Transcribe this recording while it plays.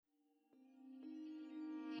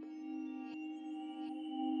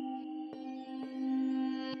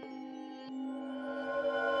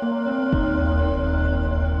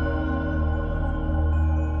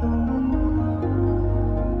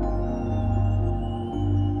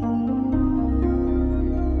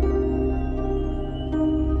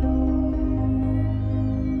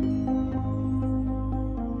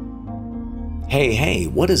Hey,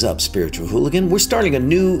 what is up, spiritual hooligan? We're starting a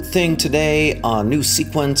new thing today, a new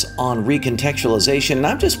sequence on recontextualization, and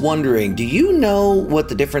I'm just wondering, do you know what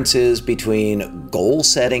the difference is between goal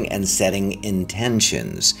setting and setting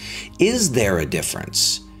intentions? Is there a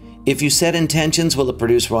difference? If you set intentions, will it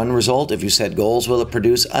produce one result? If you set goals, will it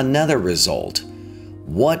produce another result?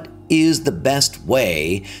 What is the best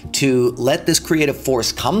way to let this creative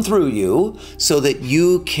force come through you so that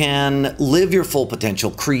you can live your full potential,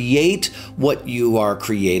 create what you are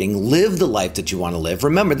creating, live the life that you want to live?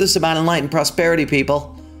 Remember, this is about enlightened prosperity,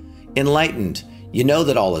 people. Enlightened, you know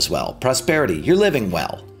that all is well. Prosperity, you're living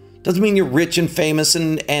well. Doesn't mean you're rich and famous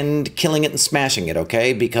and killing it and smashing it,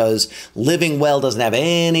 okay? Because living well doesn't have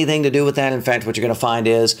anything to do with that. In fact, what you're going to find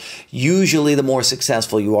is usually the more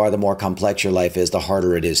successful you are, the more complex your life is, the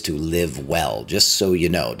harder it is to live well, just so you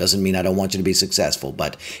know. Doesn't mean I don't want you to be successful,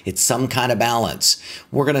 but it's some kind of balance.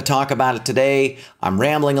 We're going to talk about it today. I'm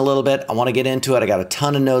rambling a little bit. I want to get into it. I got a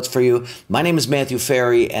ton of notes for you. My name is Matthew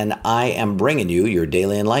Ferry, and I am bringing you your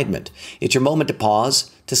daily enlightenment. It's your moment to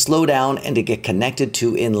pause, to slow down, and to get connected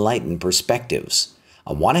to enlightened perspectives.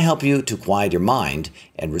 I want to help you to quiet your mind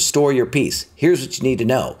and restore your peace. Here's what you need to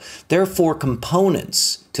know. There are 4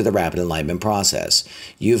 components to the rapid enlightenment process.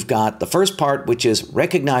 You've got the first part, which is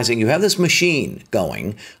recognizing you have this machine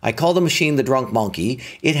going. I call the machine the drunk monkey.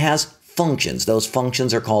 It has functions. Those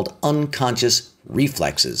functions are called unconscious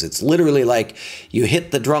reflexes. It's literally like you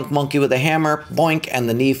hit the drunk monkey with a hammer, boink, and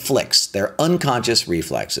the knee flicks. They're unconscious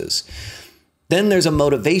reflexes. Then there's a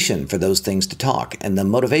motivation for those things to talk, and the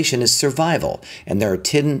motivation is survival. And there are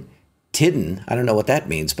 10, I don't know what that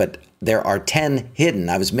means, but there are 10 hidden.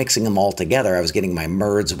 I was mixing them all together. I was getting my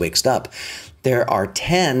merds mixed up. There are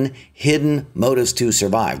 10 hidden motives to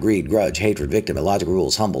survive: greed, grudge, hatred, victim, illogical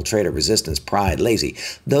rules, humble, traitor, resistance, pride, lazy.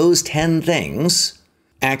 Those 10 things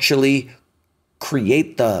actually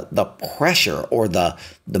create the pressure or the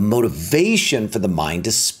motivation for the mind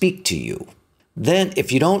to speak to you. Then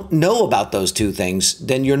if you don't know about those 2 things,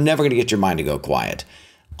 then you're never going to get your mind to go quiet.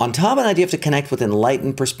 On top of that, you have to connect with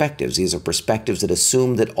enlightened perspectives. These are perspectives that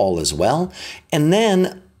assume that all is well. And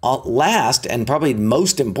then last, and probably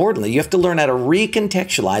most importantly, you have to learn how to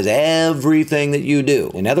recontextualize everything that you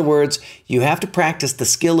do. In other words, you have to practice the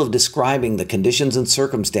skill of describing the conditions and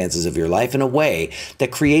circumstances of your life in a way that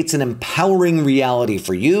creates an empowering reality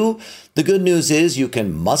for you. The good news is you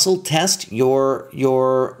can muscle test your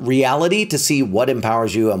reality to see what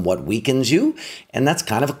empowers you and what weakens you. And that's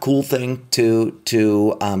kind of a cool thing to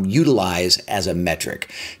utilize as a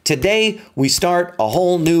metric. Today, we start a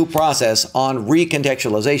whole new process on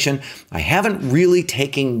recontextualization. I haven't really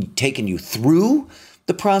taken you through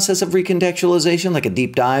the process of recontextualization, like a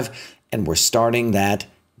deep dive, and we're starting that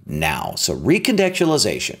now. So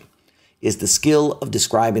recontextualization is the skill of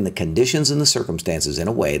describing the conditions and the circumstances in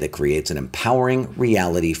a way that creates an empowering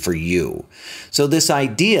reality for you. So this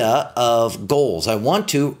idea of goals, I want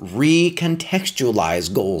to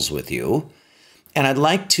recontextualize goals with you, and I'd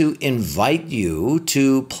like to invite you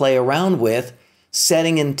to play around with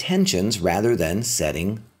setting intentions rather than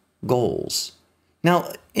setting goals.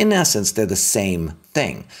 Now, in essence, they're the same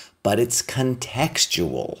thing, but it's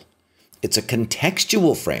contextual. It's a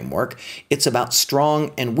contextual framework. It's about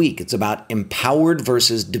strong and weak. It's about empowered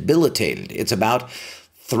versus debilitated. It's about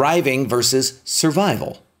thriving versus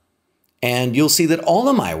survival. And you'll see that all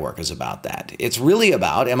of my work is about that. It's really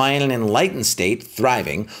about, am I in an enlightened state,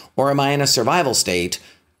 thriving, or am I in a survival state,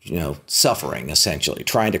 suffering, essentially,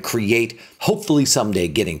 trying to create, hopefully someday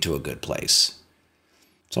getting to a good place.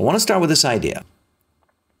 So I want to start with this idea.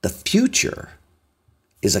 The future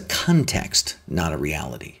is a context, not a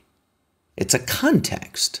reality. It's a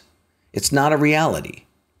context. It's not a reality.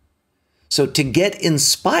 So to get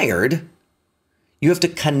inspired, you have to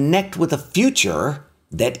connect with a future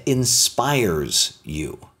that inspires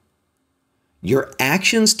you. Your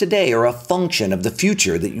actions today are a function of the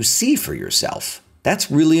future that you see for yourself. That's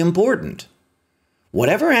really important.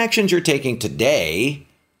 Whatever actions you're taking today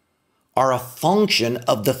are a function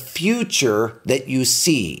of the future that you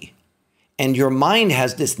see. And your mind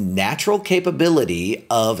has this natural capability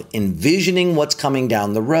of envisioning what's coming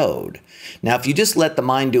down the road. Now, if you just let the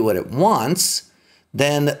mind do what it wants,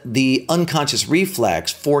 then the unconscious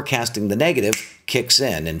reflex forecasting the negative kicks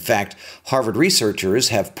in. In fact, Harvard researchers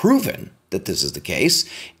have proven that this is the case.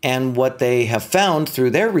 And what they have found through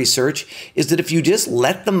their research is that if you just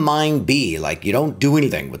let the mind be, like you don't do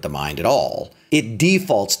anything with the mind at all, it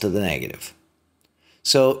defaults to the negative.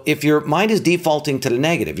 So if your mind is defaulting to the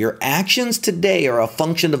negative, your actions today are a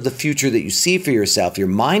function of the future that you see for yourself. Your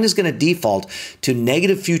mind is going to default to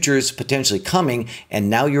negative futures potentially coming, and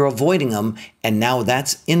now you're avoiding them, and now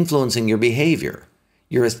that's influencing your behavior.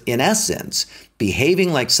 You're, in essence,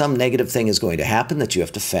 behaving like some negative thing is going to happen that you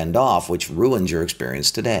have to fend off, which ruins your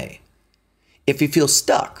experience today. If you feel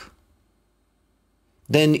stuck,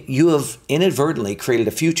 then you have inadvertently created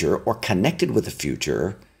a future or connected with a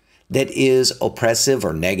future that is oppressive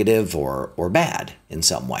or negative or bad in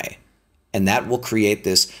some way. And that will create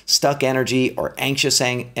this stuck energy or anxious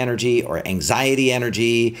energy or anxiety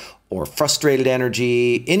energy or frustrated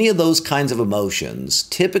energy, any of those kinds of emotions.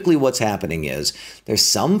 Typically what's happening is there's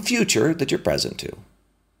some future that you're present to.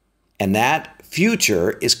 And that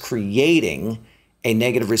future is creating a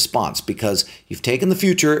negative response because you've taken the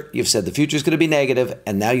future, you've said the future is going to be negative,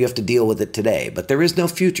 and now you have to deal with it today. But there is no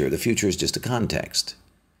future. The future is just a context.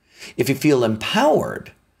 If you feel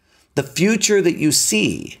empowered, the future that you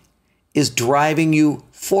see is driving you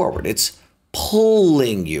forward. It's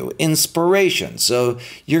pulling you, inspiration. So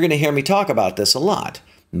you're going to hear me talk about this a lot.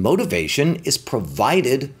 Motivation is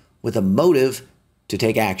provided with a motive to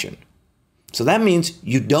take action. So that means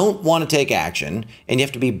you don't want to take action and you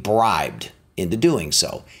have to be bribed into doing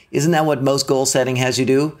so. Isn't that what most goal setting has you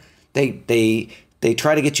do? They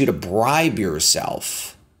try to get you to bribe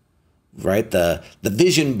yourself, right? The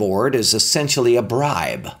vision board is essentially a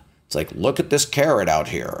bribe. It's like, look at this carrot out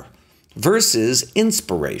here. Versus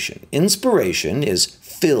inspiration. Inspiration is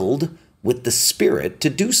filled with the spirit to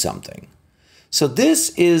do something. So this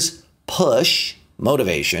is push,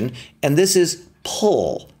 motivation, and this is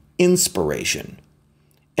pull, inspiration.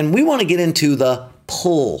 And we want to get into the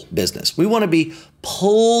pull business. We want to be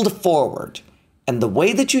pulled forward. And the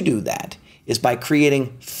way that you do that is by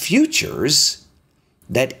creating futures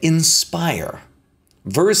that inspire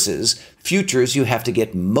versus futures you have to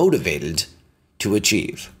get motivated to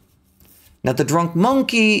achieve. Now, the drunk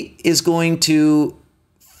monkey is going to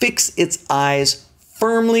fix its eyes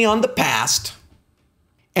firmly on the past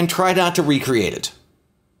and try not to recreate it.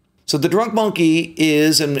 So the drunk monkey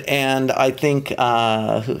is, and I think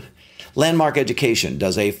Landmark Education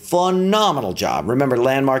does a phenomenal job. Remember,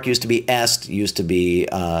 Landmark used to be EST, used to be,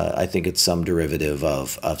 I think it's some derivative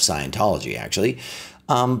of Scientology, actually.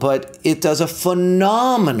 But it does a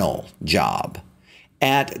phenomenal job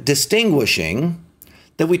at distinguishing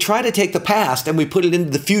that we try to take the past and we put it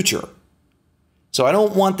into the future. So I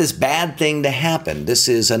don't want this bad thing to happen. This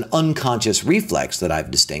is an unconscious reflex that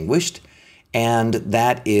I've distinguished. And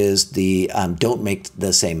that is the don't make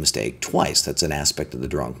the same mistake twice. That's an aspect of the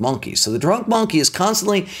drunk monkey. So the drunk monkey is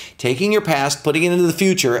constantly taking your past, putting it into the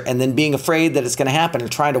future, and then being afraid that it's going to happen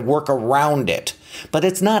and trying to work around it. But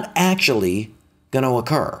it's not actually going to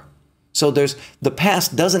occur. So the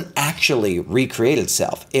past doesn't actually recreate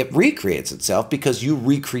itself. It recreates itself because you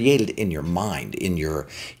recreate it in your mind, in your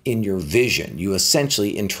vision. You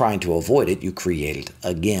essentially, in trying to avoid it, you create it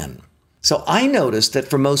again. So I noticed that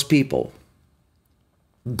for most people,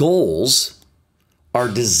 goals are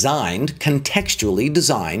contextually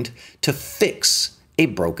designed to fix a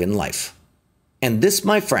broken life. And this,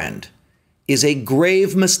 my friend, is a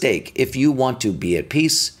grave mistake if you want to be at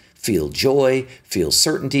peace, feel joy, feel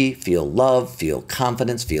certainty, feel love, feel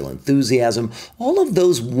confidence, feel enthusiasm. All of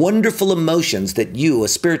those wonderful emotions that you, a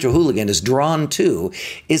spiritual hooligan, is drawn to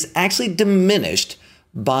is actually diminished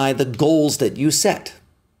by the goals that you set.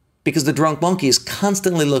 Because the drunk monkey is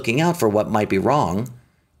constantly looking out for what might be wrong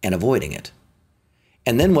and avoiding it.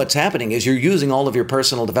 And then what's happening is you're using all of your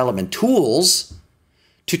personal development tools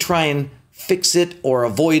to try and fix it or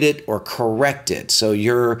avoid it or correct it. So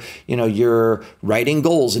you're writing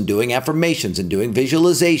goals and doing affirmations and doing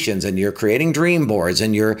visualizations and you're creating dream boards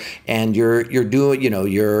and you're going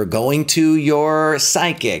to your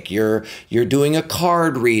psychic, you're doing a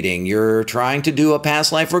card reading, you're trying to do a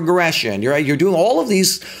past life regression, you're doing all of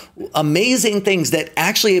these amazing things that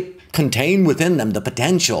actually contain within them the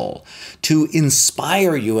potential to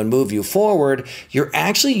inspire you and move you forward. You're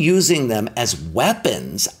actually using them as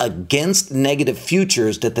weapons against negative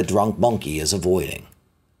futures that the drunk monkey is avoiding.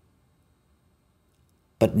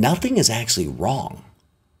 But nothing is actually wrong.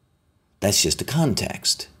 That's just a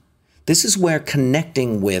context. This is where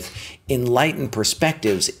connecting with enlightened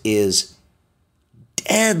perspectives is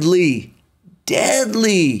deadly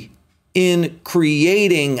in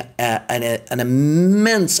creating an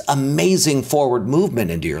immense, amazing forward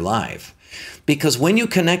movement into your life. Because when you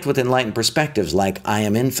connect with enlightened perspectives like I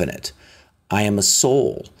am infinite, I am a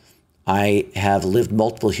soul, I have lived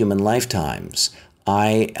multiple human lifetimes,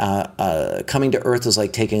 coming to Earth is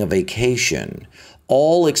like taking a vacation.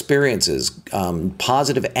 All experiences,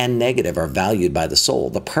 positive and negative, are valued by the soul.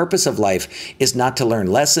 The purpose of life is not to learn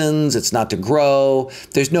lessons. It's not to grow.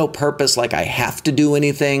 There's no purpose like I have to do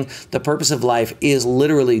anything. The purpose of life is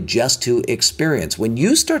literally just to experience. When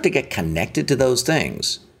you start to get connected to those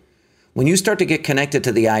things, When you start to get connected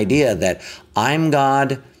to the idea that I'm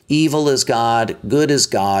God, evil is God, good is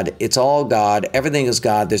God, it's all God, everything is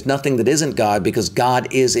God, there's nothing that isn't God, because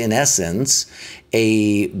God is in essence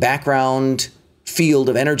a background field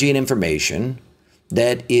of energy and information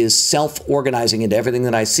that is self-organizing into everything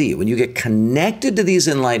that I see. When you get connected to these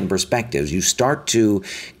enlightened perspectives, you start to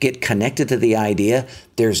get connected to the idea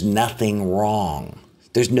there's nothing wrong.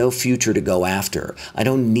 There's no future to go after. I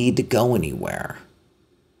don't need to go anywhere.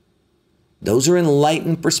 Those are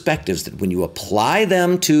enlightened perspectives that when you apply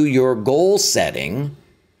them to your goal setting,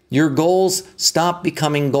 your goals stop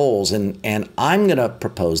becoming goals. And I'm going to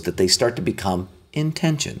propose that they start to become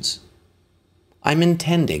intentions. I'm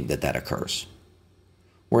intending that occurs.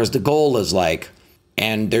 Whereas the goal is like,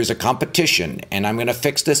 and there's a competition, and I'm going to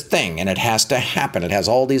fix this thing, and it has to happen. It has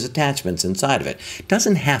all these attachments inside of it. It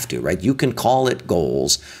doesn't have to, right? You can call it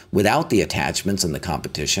goals without the attachments and the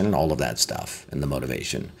competition and all of that stuff and the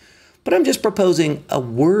motivation. But I'm just proposing a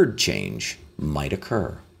word change might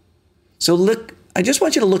occur. So look, I just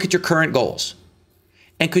want you to look at your current goals.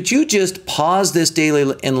 And could you just pause this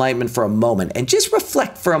daily enlightenment for a moment and just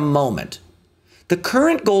reflect for a moment? The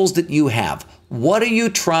current goals that you have, what are you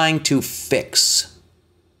trying to fix?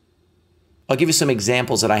 I'll give you some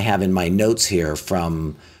examples that I have in my notes here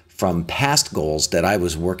from past goals that I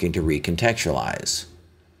was working to recontextualize.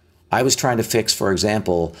 I was trying to fix, for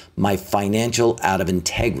example, my financial out of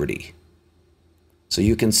integrity. So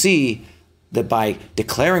you can see that by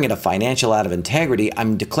declaring it a financial out of integrity,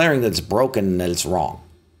 I'm declaring that it's broken and that it's wrong.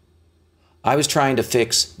 I was trying to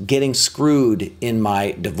fix getting screwed in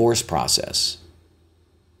my divorce process.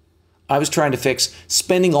 I was trying to fix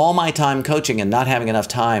spending all my time coaching and not having enough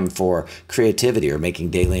time for creativity or making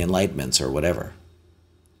daily enlightenments or whatever.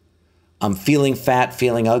 I'm feeling fat,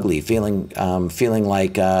 feeling ugly, feeling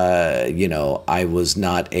like I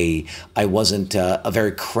wasn't a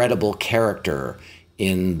very credible character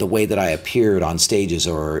in the way that I appeared on stages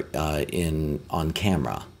or on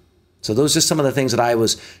camera. So those are some of the things that I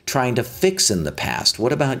was trying to fix in the past.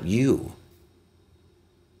 What about you?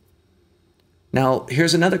 Now,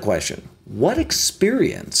 here's another question. What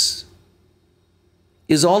experience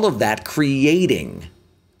is all of that creating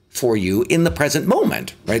for you in the present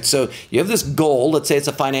moment, right? So you have this goal, let's say it's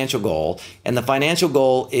a financial goal, and the financial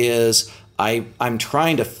goal is I'm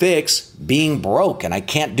trying to fix being broke and I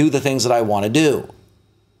can't do the things that I want to do.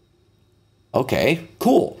 Okay,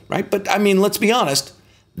 cool, right? But I mean, let's be honest,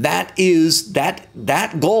 that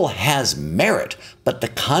goal has merit, but the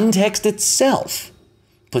context itself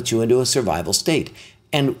puts you into a survival state.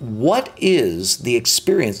 And what is the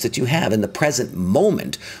experience that you have in the present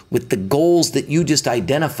moment with the goals that you just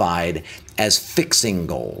identified as fixing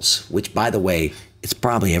goals? Which, by the way, it's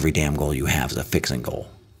probably every damn goal you have is a fixing goal.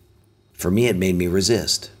 For me, it made me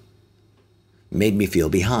resist. It made me feel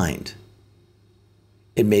behind.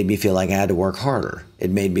 It made me feel like I had to work harder. It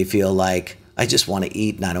made me feel like I just want to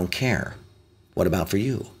eat and I don't care. What about for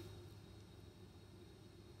you?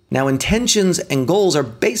 Now, intentions and goals are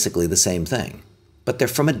basically the same thing, but they're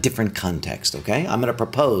from a different context, okay? I'm going to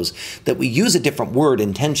propose that we use a different word,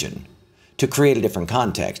 intention, to create a different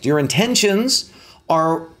context. Your intentions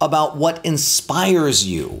are about what inspires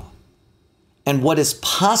you and what is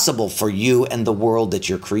possible for you and the world that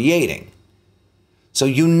you're creating. So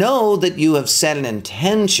you know that you have set an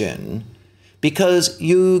intention because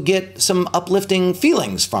you get some uplifting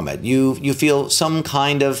feelings from it. You feel some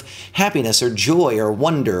kind of happiness or joy or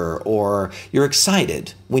wonder, or you're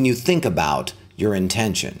excited when you think about your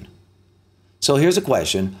intention. So here's a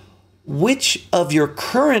question. Which of your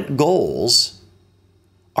current goals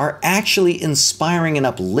are actually inspiring and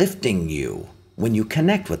uplifting you when you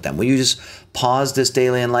connect with them? Will you just pause this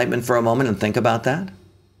daily enlightenment for a moment and think about that?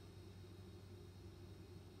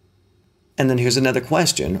 And then here's another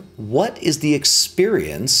question. What is the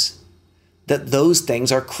experience that those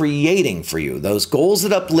things are creating for you? Those goals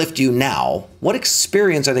that uplift you now, what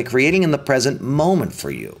experience are they creating in the present moment for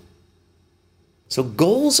you? So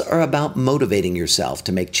goals are about motivating yourself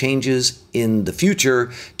to make changes in the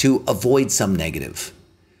future to avoid some negative.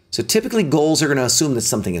 So typically goals are going to assume that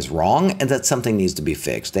something is wrong and that something needs to be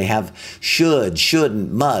fixed. They have should,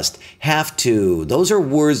 shouldn't, must, have to. Those are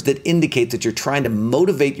words that indicate that you're trying to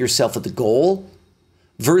motivate yourself at the goal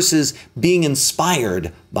versus being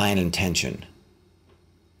inspired by an intention.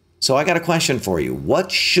 So I got a question for you.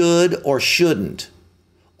 What should or shouldn't,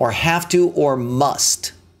 or have to or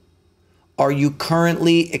must, are you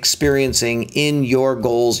currently experiencing in your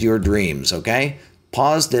goals, your dreams, okay?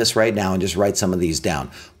 Pause this right now and just write some of these down.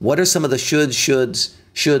 What are some of the shoulds,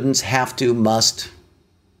 shouldn'ts, have to, must?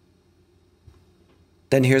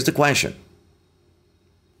 Then here's the question.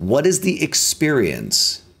 What is the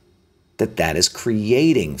experience that is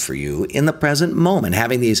creating for you in the present moment.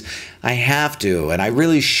 Having these, I have to, and I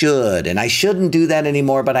really should, and I shouldn't do that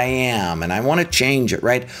anymore, but I am, and I want to change it,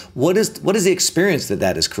 right? What is the experience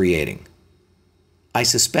that is creating? I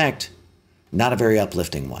suspect not a very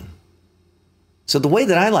uplifting one. So the way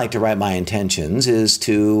that I like to write my intentions is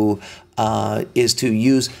to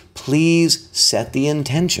use please set the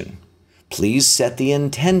intention. Please set the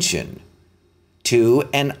intention to,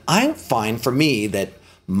 and I find for me that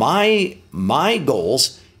my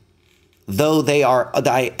goals, though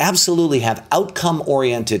I absolutely have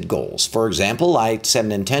outcome-oriented goals. For example, I set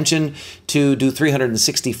an intention to do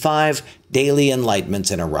 365 daily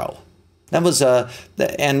enlightenments in a row. That was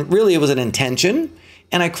and really it was an intention,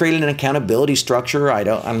 and I created an accountability structure. I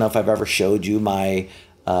don't know if I've ever showed you my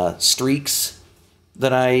streaks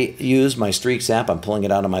that I use, my Streaks app. I'm pulling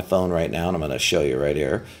it out on my phone right now, and I'm going to show you right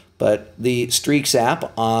here. But the Streaks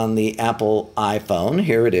app on the Apple iPhone,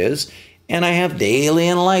 here it is. And I have Daily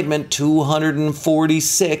Enlightenment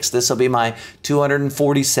 246. This will be my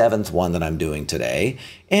 247th one that I'm doing today.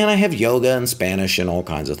 And I have yoga and Spanish and all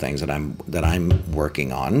kinds of things that I'm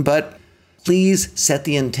working on. But please set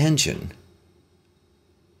the intention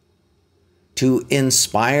to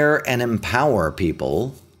inspire and empower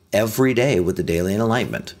people every day with the Daily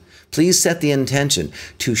Enlightenment. Please set the intention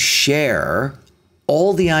to share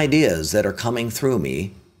all the ideas that are coming through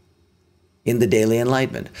me in the Daily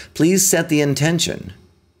Enlightenment. Please set the intention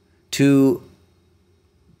to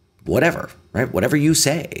whatever, right? Whatever you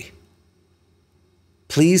say.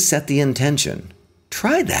 Please set the intention.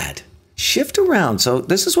 Try that. Shift around. So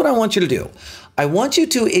this is what I want you to do. I want you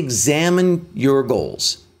to examine your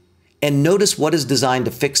goals and notice what is designed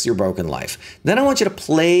to fix your broken life. Then I want you to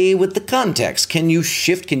play with the context. Can you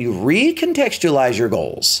recontextualize your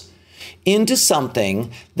goals into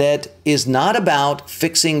something that is not about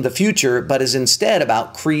fixing the future, but is instead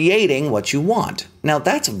about creating what you want? Now,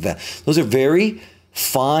 those are very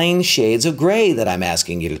fine shades of gray that I'm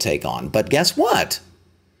asking you to take on. But guess what?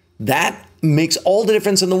 That makes all the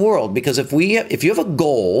difference in the world, because if you have a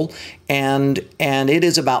goal and it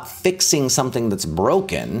is about fixing something that's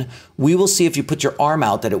broken, we will see if you put your arm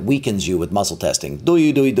out that it weakens you with muscle testing.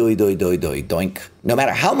 Doink. No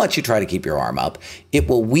matter how much you try to keep your arm up, it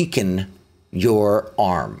will weaken your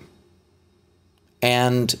arm.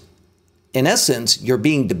 And in essence, you're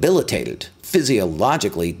being debilitated,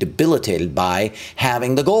 physiologically debilitated by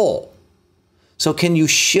having the goal. So can you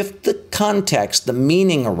shift the context, the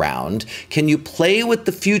meaning around? Can you play with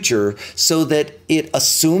the future so that it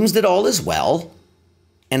assumes that all is well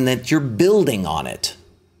and that you're building on it?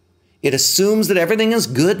 It assumes that everything is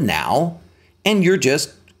good now and you're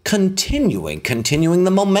just continuing the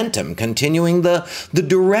momentum, continuing the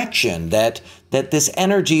direction that this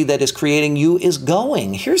energy that is creating you is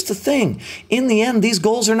going. Here's the thing. In the end, these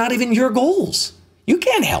goals are not even your goals. You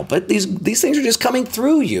can't help it. These things are just coming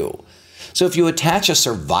through you. So if you attach a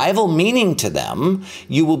survival meaning to them,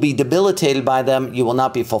 you will be debilitated by them. You will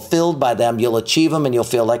not be fulfilled by them. You'll achieve them and you'll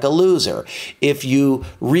feel like a loser. If you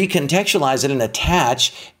recontextualize it and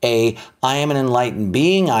attach I am an enlightened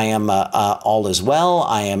being. I am all is well.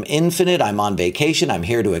 I am infinite. I'm on vacation. I'm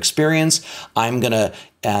here to experience. I'm going to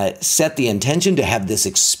set the intention to have this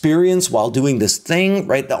experience while doing this thing,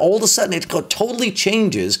 right? All of a sudden, it totally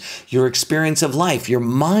changes your experience of life. Your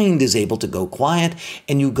mind is able to go quiet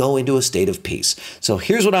and you go into a state of peace. So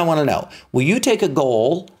here's what I want to know. Will you take a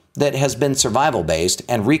goal that has been survival-based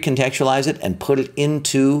and recontextualize it and put it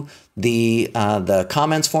into the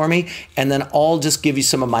comments for me, and then I'll just give you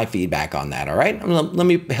some of my feedback on that, all right? Let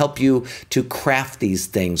me help you to craft these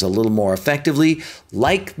things a little more effectively.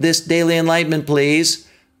 Like this Daily Enlightenment, please.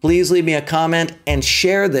 Please leave me a comment and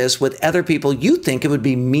share this with other people you think it would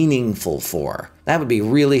be meaningful for. That would be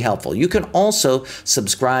really helpful. You can also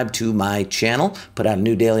subscribe to my channel, put out a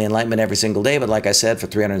new Daily Enlightenment every single day, but like I said, for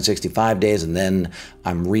 365 days, and then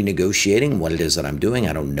I'm renegotiating what it is that I'm doing.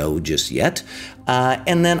 I don't know just yet.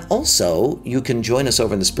 And then also, you can join us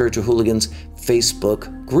over in the Spiritual Hooligans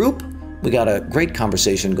Facebook group. We got a great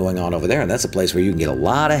conversation going on over there, and that's a place where you can get a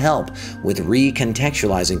lot of help with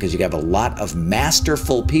recontextualizing, because you have a lot of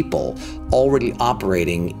masterful people already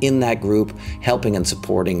operating in that group, helping and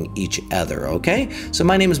supporting each other, okay? So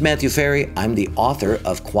my name is Matthew Ferry. I'm the author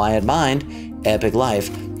of Quiet Mind, Epic Life.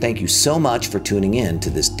 Thank you so much for tuning in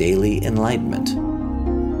to this Daily Enlightenment.